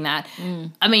 I'm not eating that.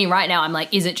 I mean, right now I'm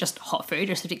like, is it just hot food?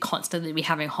 Just have to constantly be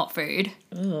having hot food,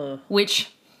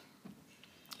 which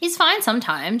is fine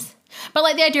sometimes. But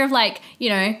like the idea of like, you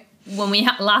know, when we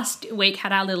last week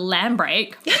had our little lamb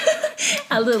break,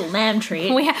 a little lamb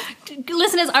treat.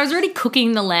 Listeners, I was already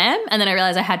cooking the lamb and then I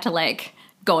realized I had to like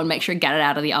go and make sure get it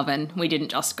out of the oven. We didn't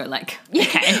just go like,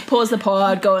 okay, pause the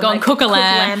pod, go and like, cook a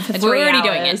lamb for like, 3 we're already hours.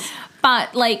 doing it.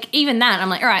 But like even that, I'm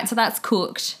like, all right, so that's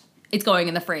cooked. It's going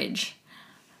in the fridge.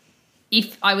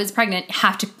 If I was pregnant, I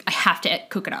have to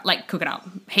cook it up,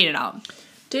 heat it up.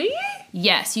 Do you?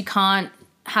 Yes, you can't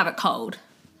have it cold.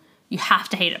 You have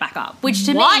to heat it back up, which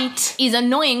to me is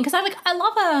annoying because I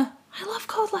love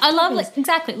cold leftovers. I love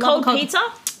exactly cold pizza.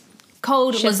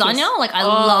 Cold lasagna, like I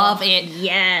love it.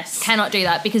 Yes. Cannot do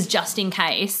that because just in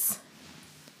case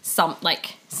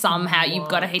somehow you've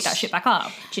got to heat that shit back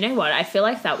up. Do you know what? I feel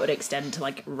like that would extend to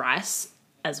like rice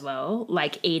as well.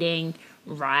 Like eating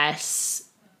rice,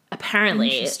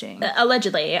 apparently,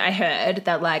 allegedly, I heard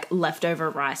that like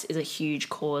leftover rice is a huge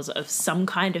cause of some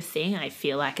kind of thing. I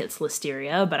feel like it's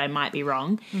listeria, but I might be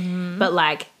wrong. But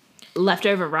like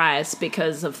leftover rice,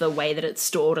 because of the way that it's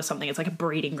stored or something, it's like a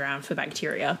breeding ground for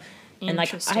bacteria. And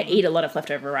like I eat a lot of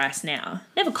leftover rice now.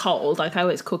 Never cold, like I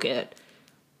always cook it.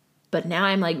 But now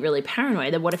I'm like really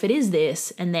paranoid that what if it is this,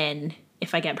 and then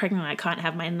if I get pregnant I can't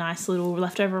have my nice little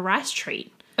leftover rice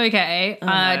treat. Okay,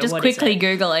 no, just what quickly is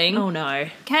it? Googling. Oh no.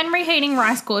 Can reheating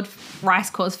rice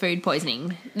cause food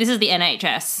poisoning? This is the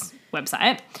NHS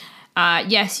website.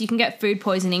 Yes, you can get food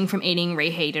poisoning from eating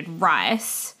reheated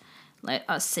rice. Let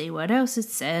us see what else it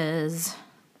says.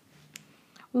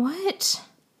 What?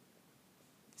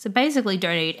 So basically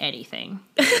don't eat anything.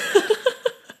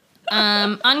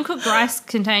 Uncooked rice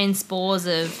contains spores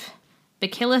of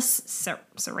Bacillus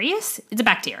cereus. It's a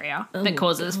bacteria that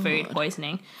causes food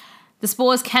poisoning. The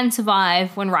spores can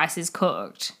survive when rice is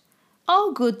cooked.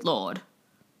 Oh, good Lord.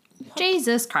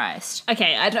 Jesus Christ.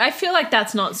 Okay, I feel like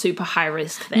that's not super high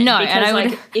risk then. No, because, and I like,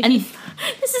 would... if and you,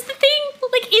 this is the thing.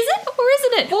 Like, is it or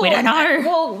isn't it? well, we don't know.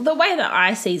 Well, the way that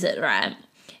I sees it, right,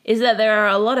 is that there are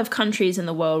a lot of countries in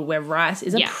the world where rice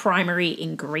is a primary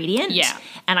ingredient. Yeah.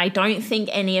 And I don't think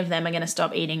any of them are going to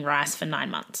stop eating rice for 9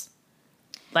 months.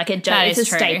 Like, it's a true.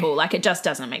 staple. Like, it just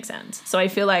doesn't make sense. So I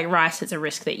feel like rice is a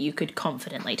risk that you could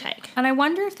confidently take. And I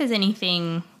wonder if there's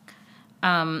anything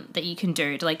that you can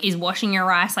do to, like, is washing your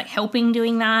rice, like, helping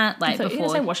doing that? Like, So you before...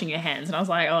 say washing your hands, and I was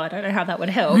like, oh, I don't know how that would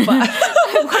help, but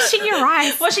washing your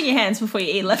rice. washing your hands before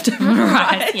you eat leftover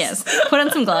rice. Yes. Put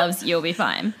on some gloves, you'll be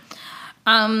fine.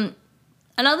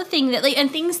 Another thing that, like,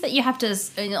 and things that you have to,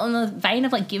 on the vein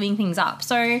of, like, giving things up.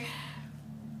 So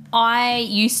I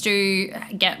used to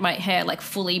get my hair, like,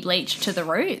 fully bleached to the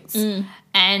roots,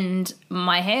 and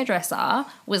my hairdresser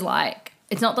was like,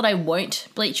 it's not that I won't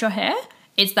bleach your hair,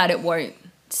 it's that it won't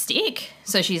stick.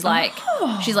 So she's like,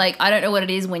 I don't know what it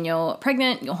is when you're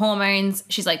pregnant, your hormones.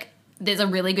 She's like, there's a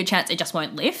really good chance it just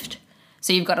won't lift.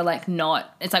 So you've got to, like,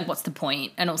 not, it's like, what's the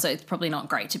point? And also it's probably not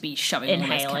great to be shoving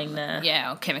Inhaling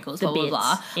or chemicals, blah, blah, bits.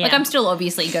 blah. Yeah. Like, I'm still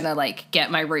obviously going to, like, get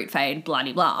my root fade, blah,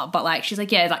 blah, blah. But, like, she's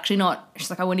like, yeah, it's actually not, she's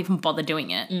like, I wouldn't even bother doing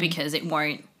it because it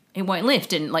won't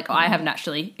lift. And, like, I have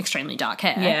naturally extremely dark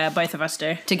hair. Yeah, both of us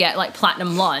do. To get, like,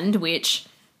 platinum blonde, which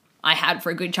I had for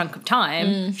a good chunk of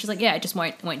time. She's like, yeah, it just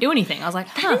won't do anything. I was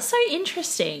like, That is so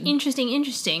interesting.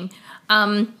 Interesting.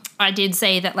 I did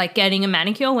say that, like, getting a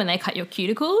manicure when they cut your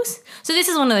cuticles. So this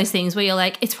is one of those things where you're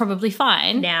like, it's probably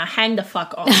fine. Now, hang the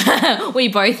fuck on. We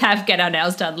both get our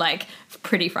nails done, like,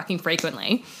 pretty fucking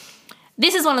frequently.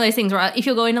 This is one of those things where if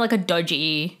you're going to, like, a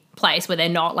dodgy place where they're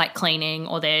not, like, cleaning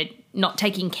or they're not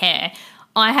taking care,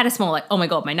 I had a small, like, oh my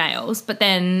God, my nails. But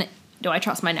then do I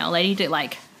trust my nail lady to,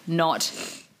 like, not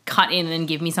cut in and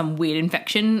give me some weird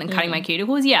infection and cutting my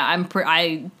cuticles? Yeah,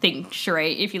 I think,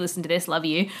 Sheree, if you listen to this, love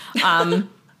you.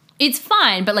 It's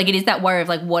fine, but, like, it is that worry of,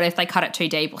 like, what if they cut it too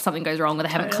deep or something goes wrong or they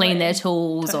haven't cleaned their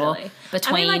tools or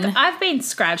between. I mean, like, I've been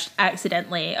scratched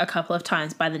accidentally a couple of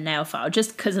times by the nail file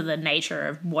just because of the nature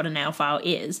of what a nail file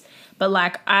is. But,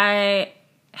 like, I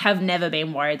have never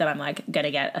been worried that I'm, like, going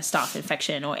to get a staph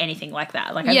infection or anything like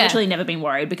that. Like, I've literally never been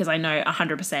worried because I know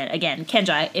 100%. Again,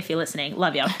 Kenjai, if you're listening,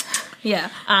 love you. Yeah.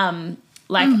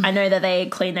 Like, I know that they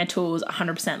clean their tools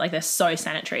 100%. Like, they're so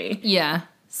sanitary. Yeah.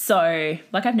 So,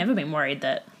 like, I've never been worried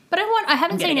that... But I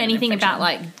haven't seen anything about,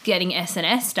 like, getting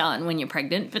SNS done when you're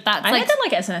pregnant, but that's, I like... know that,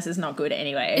 like, SNS is not good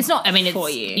anyway. It's not, I mean, for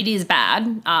you. It is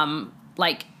bad.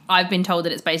 Like, I've been told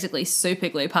that it's basically super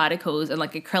glue particles and,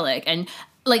 like, acrylic, and,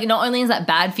 like, not only is that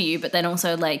bad for you, but then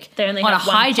also, like, they only on a have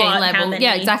one hygiene pot, level...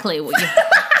 Yeah, exactly.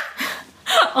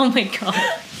 Oh, my God.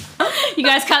 You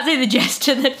guys can't see the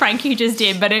gesture that Frankie just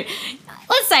did, but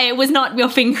let's say it was not your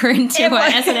finger into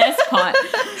an SNS pot.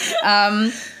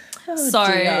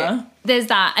 So there's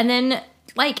that. And then,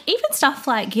 like, even stuff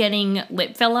like getting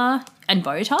lip filler and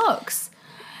Botox.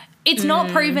 It's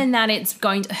not proven that it's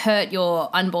going to hurt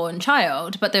your unborn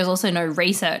child, but there's also no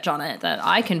research on it that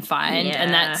I can find. Yeah.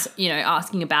 And that's, you know,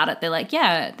 asking about it. They're like,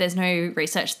 yeah, there's no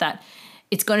research that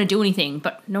it's going to do anything,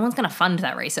 but no one's going to fund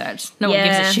that research. No one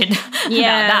gives a shit about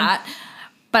that.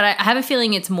 But I have a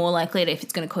feeling it's more likely that if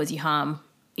it's going to cause you harm,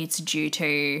 it's due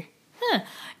to,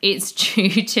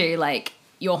 like,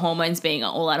 your hormones being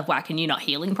all out of whack and you're not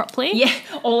healing properly. Yeah,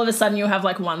 all of a sudden you'll have,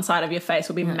 like, one side of your face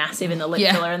will be massive in the lip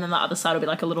filler and then the other side will be,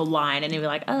 like, a little line and you'll be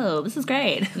like, oh, this is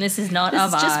great. This is not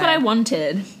This is just what I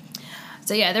wanted.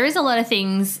 So, yeah, there is a lot of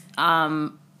things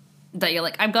that you're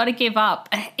like, I've got to give up.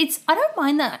 I don't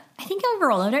mind that. I think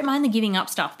overall I don't mind the giving up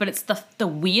stuff, but it's the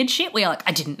weird shit where you're like,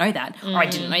 I didn't know that or I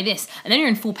didn't know this. And then you're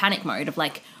in full panic mode of,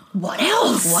 like, what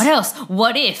else?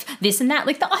 What if? This and that.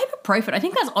 Like, the ibuprofen, I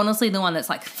think that's honestly the one that's,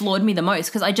 like, floored me the most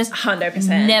because I just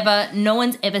 100%. No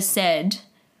one's ever said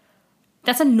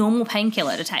that's a normal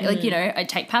painkiller to take. Like, you know, I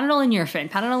take Panadol and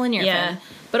Nurofen. Yeah.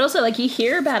 But also, like, you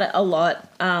hear about it a lot,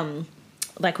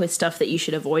 like, with stuff that you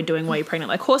should avoid doing while you're pregnant.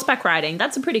 Like, horseback riding,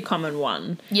 that's a pretty common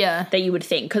one. Yeah. That you would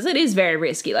think because it is very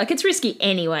risky. Like, it's risky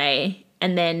anyway.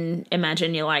 And then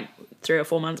imagine you're, like, 3 or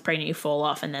 4 months pregnant, you fall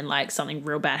off and then, like, something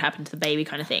real bad happened to the baby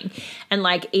kind of thing. And,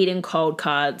 like, eating cold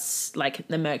cuts, like,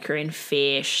 the mercury in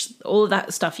fish, all of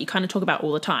that stuff you kind of talk about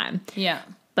all the time. Yeah.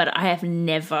 But I have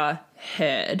never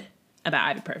heard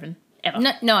about ibuprofen, ever.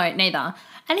 No, neither.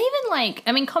 And even, like,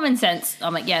 I mean, common sense,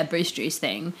 I'm like, yeah, boost juice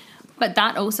thing. But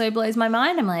that also blows my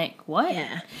mind. I'm like, what?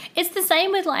 Yeah. It's the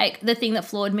same with, like, the thing that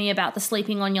floored me about the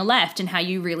sleeping on your left and how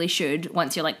you really should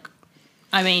once you're, like,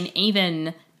 I mean,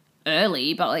 even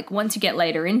early, but, like, once you get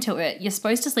later into it, you're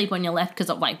supposed to sleep on your left because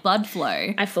of, like, blood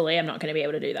flow. I fully am not going to be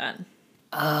able to do that.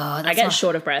 Oh, I get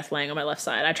short of breath laying on my left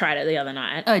side. I tried it the other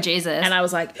night. Oh, Jesus. And I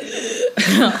was like,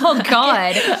 oh,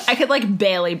 God. I could like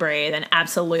barely breathe and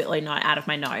absolutely not out of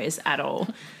my nose at all.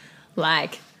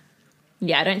 Like,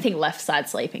 yeah, I don't think left side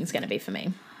sleeping is going to be for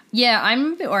me. Yeah,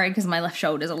 I'm a bit worried because my left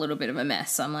shoulder is a little bit of a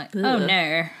mess. So I'm like, oh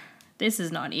no, this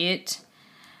is not it.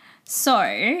 So,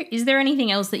 is there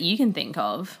anything else that you can think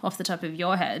of off the top of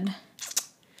your head?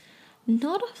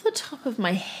 Not off the top of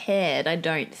my head, I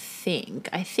don't think.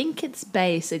 I think it's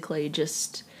basically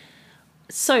just,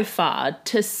 so far,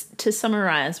 to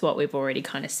summarize what we've already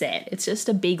kind of said, it's just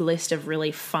a big list of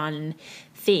really fun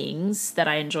things that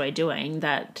I enjoy doing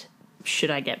that, should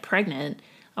I get pregnant,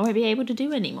 I won't be able to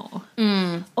do anymore.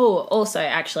 Oh, also,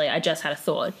 actually, I just had a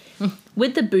thought.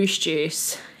 With the boost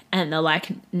juice and the like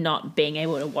not being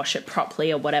able to wash it properly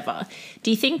or whatever,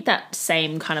 do you think that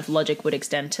same kind of logic would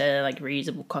extend to like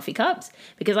reusable coffee cups?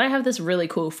 Because I have this really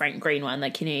cool Frank Green one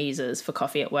that Kinney uses for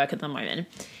coffee at work at the moment,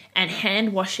 and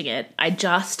hand washing it, I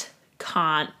just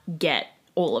can't get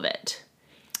all of it.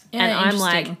 Yeah, and I'm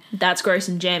like, that's gross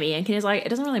and jammy. And Kinney's like, it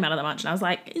doesn't really matter that much. And I was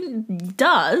like, it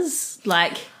does.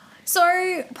 Like,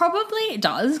 so probably it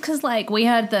does, because like we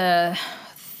had the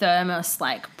thermos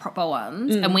like proper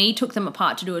ones and we took them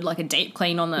apart to do like a deep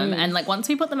clean on them, and like once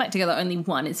we put them back together, only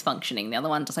one is functioning, the other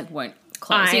one just like won't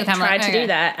close. I tried to do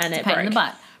that and it pain broke. in the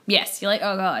butt. Yes, you're like,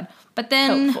 oh God. But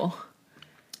then Helpful.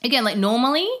 Again, like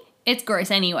normally it's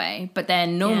gross anyway, but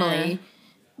then normally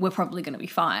we're probably going to be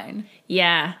fine.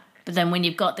 Yeah. But then when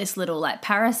you've got this little like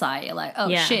parasite, you're like, oh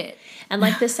shit. And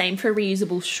like the same for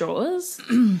reusable straws.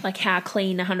 Like how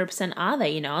clean 100% are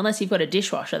they, you know, unless you've got a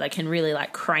dishwasher that can really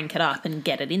like crank it up and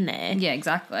get it in there. Yeah,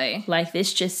 exactly. Like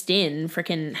this just in,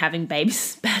 freaking having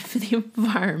babies is bad for the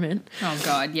environment. Oh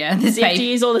God, yeah. You have to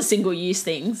use all the single-use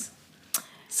things.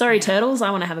 Sorry, turtles, I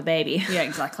want to have a baby. Yeah,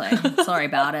 exactly. Sorry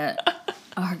about it.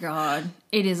 Oh God,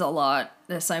 it is a lot.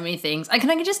 There's so many things. I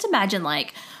can just imagine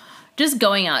like just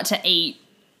going out to eat,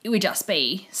 it would just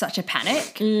be such a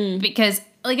panic because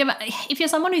like if you're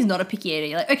someone who's not a picky eater,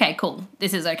 you're like, okay, cool,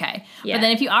 this is okay. Yeah. But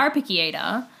then if you are a picky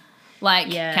eater,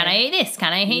 like, can I eat this?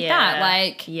 Can I eat that?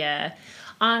 Like,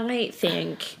 I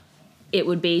think it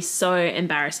would be so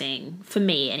embarrassing for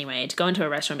me anyway to go into a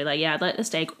restaurant and be like, yeah, I'd like the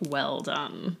steak well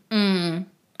done.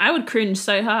 I would cringe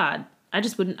so hard. I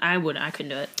just wouldn't, I couldn't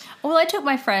do it. Well, I took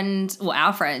our friend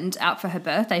out for her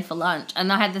birthday for lunch,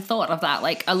 and I had the thought of that.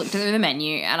 Like, I looked through the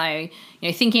menu and I, you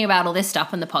know, thinking about all this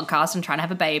stuff in the podcast and trying to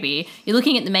have a baby, you're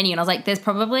looking at the menu and I was like, there's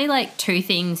probably like 2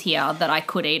 things here that I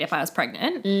could eat if I was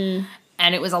pregnant.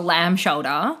 And it was a lamb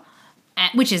shoulder,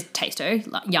 which is tasto,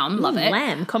 yum, love it.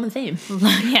 Lamb, common theme.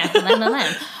 Yeah,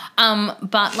 lamb.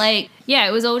 But like, yeah,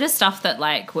 it was all just stuff that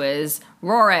like was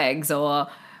raw eggs or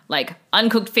like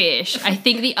uncooked fish. I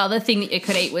think the other thing that you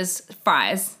could eat was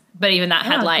fries, but even that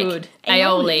had like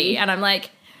aioli. And I'm like,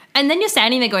 and then you're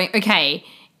standing there going, okay,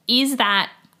 is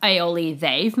that aioli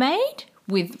they've made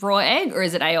with raw egg, or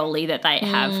is it aioli that they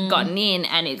have gotten in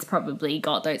and it's probably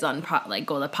got those like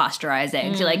all the pasteurized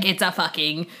eggs? You're like, it's a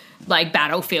fucking like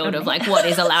battlefield of like what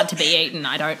is allowed to be eaten.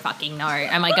 I don't fucking know.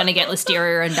 Am I going to get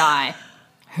listeria and die?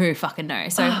 Who fucking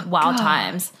knows? So wild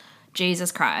times.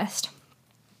 Jesus Christ.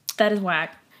 That is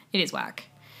whack. It is whack.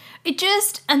 It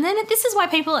just, and then this is why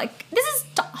people like, this is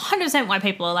 100% why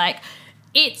people are like,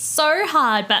 it's so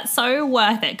hard but so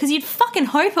worth it, because you'd fucking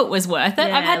hope it was worth it.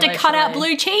 Yeah, I've had to cut out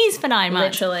blue cheese for 9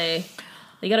 months. Literally.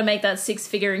 You got to make that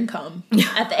 6-figure income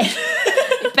at the end.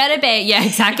 It better be, yeah,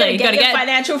 exactly. You got to get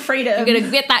financial freedom. You got to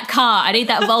get that car. I need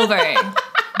that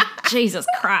Volvo. Jesus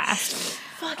Christ.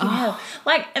 Fucking hell.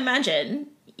 Like, imagine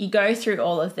you go through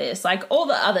all of this, like all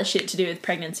the other shit to do with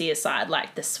pregnancy aside,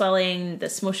 like the swelling, the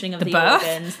smushing of the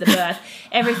organs, the birth,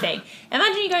 everything.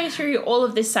 Imagine you going through all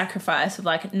of this sacrifice of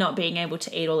like not being able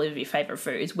to eat all of your favorite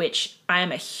foods, which I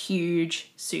am a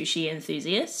huge sushi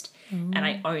enthusiast. And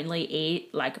I only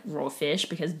eat like raw fish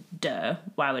because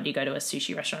why would you go to a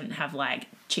sushi restaurant and have like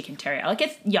chicken teriyaki? Like,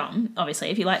 it's yum, obviously,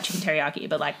 if you like chicken teriyaki,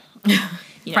 but like, you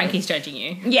know, Frankie's judging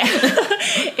you. Yeah.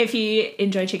 If you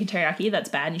enjoy chicken teriyaki, that's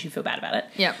bad and you should feel bad about it.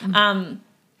 Yep.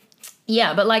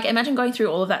 Yeah, but like imagine going through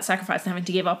all of that sacrifice and having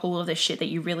to give up all of this shit that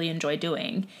you really enjoy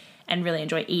doing and really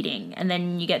enjoy eating, and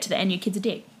then you get to the end, your kid's a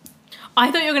dick.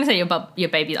 I thought you were going to say your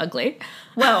baby's ugly.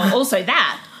 Well, also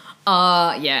that.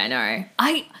 Yeah, no.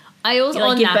 I also you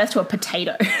like give birth to a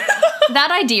potato. That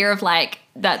idea of like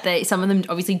that some of them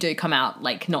obviously do come out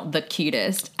like not the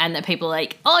cutest, and that people are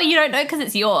like, oh, you don't know because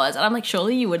it's yours, and I'm like,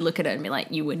 surely you would look at it and be like,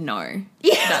 you would know.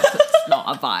 Yeah, that's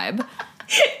not a vibe. Kinner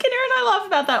and I laugh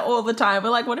about that all the time. We're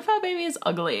like, what if our baby is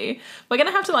ugly? We're going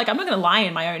to have to I'm not going to lie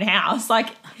in my own house. Like,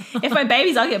 if my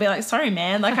baby's ugly, I'll be like, sorry,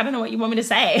 man. Like, I don't know what you want me to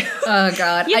say. Oh,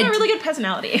 God. You have a really good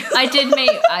personality. I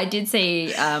did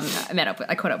see,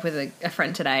 I caught up with a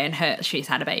friend today and she's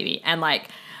had a baby and like,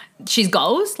 she's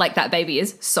goals. Like that baby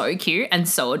is so cute and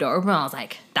so adorable. And I was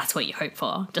like, that's what you hope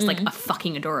for. Just like a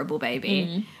fucking adorable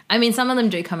baby. I mean, some of them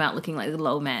do come out looking like little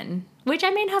old men, which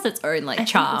I mean has its own like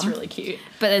charm. It's really cute.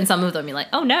 But then some of them you're like,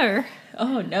 oh no.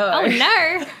 Oh no. Oh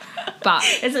no. But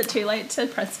is it too late to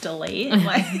press delete? And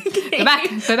like go back,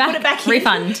 put it back,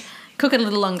 refund. Cook it a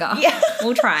little longer. Yeah.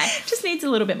 We'll try. Just needs a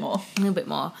little bit more. A little bit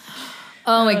more.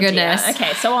 Oh my goodness. Dear.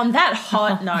 Okay, so on that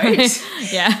hot note,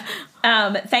 yeah.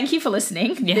 Thank you for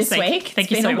listening this week.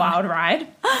 Thank you so been a much. wild ride.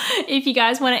 If you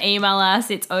guys want to email us,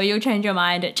 it's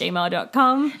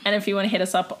ohyou'llchangeyourmind@gmail.com. And if you want to hit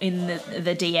us up in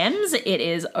the DMs, it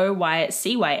is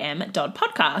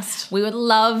oycym.podcast. We would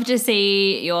love to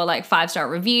see your 5-star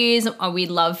reviews. We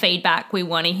love feedback. We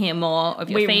want to hear more of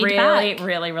your feedback. We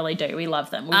really do. We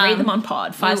love them. We read them on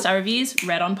pod. 5-star reviews,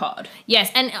 read on pod. Yes,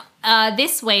 and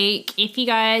this week, if you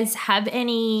guys have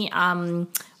any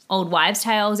old wives'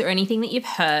 tales or anything that you've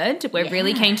heard, we're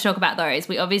really keen to talk about those.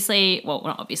 We obviously, well,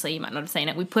 not obviously, you might not have seen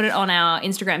it. We put it on our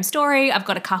Instagram story. I've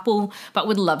got a couple, but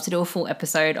would love to do a full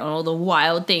episode on all the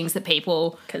wild things that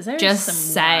people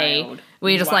just say.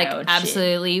 We just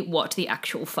absolutely what the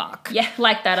actual fuck. Yeah,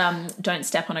 like that don't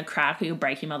step on a crack or you'll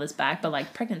break your mother's back, but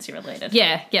like pregnancy related.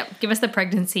 Yeah. Give us the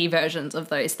pregnancy versions of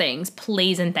those things,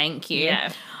 please and thank you.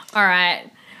 Yeah. All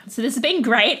right. So this has been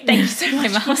great. Thank you so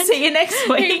much. We'll see you next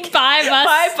week.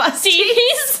 Bye,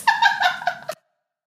 busties.